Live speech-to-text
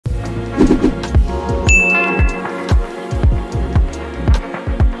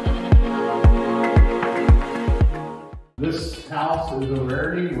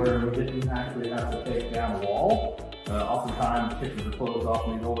didn't actually have to take down a wall. Oftentimes kitchens are closed off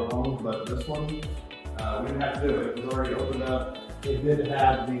in these older homes, but this one, we didn't have to do it. It was already opened up. It did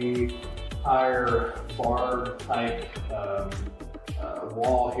have the higher bar type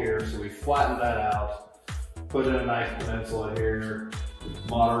wall here, so we flattened that out, put in a nice peninsula here,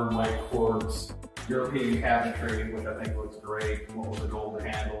 modern white quartz, European cabinetry, which I think looks great. What with the gold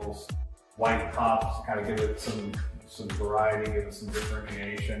handles, white tops, kind of give it some variety, give it some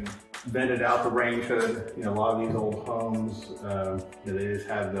differentiation. Vented out the range hood. You know, a lot of these old homes, they just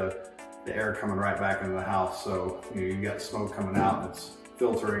have the air coming right back into the house, so you got smoke coming out and it's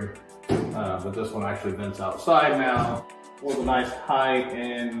filtering. But this one actually vents outside now. With a nice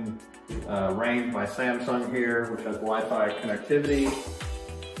high-end range by Samsung here, which has Wi-Fi connectivity.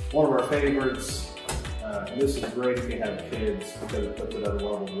 One of our favorites. This is great if you have kids because it puts it at a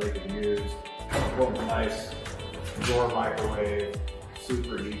level they can use. What a nice door microwave,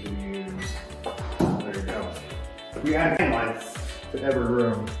 super easy to use. There you go. We add lights to every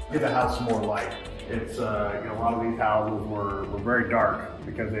room, give the house more light. It's you know, a lot of these houses were very dark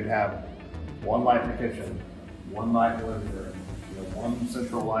because they'd have one light in the kitchen, one light in the living room, you know, one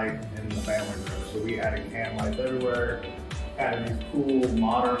central light in the family room. So we added can lights everywhere, added these cool,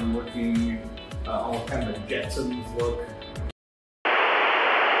 modern looking, almost kind of a Jetsons look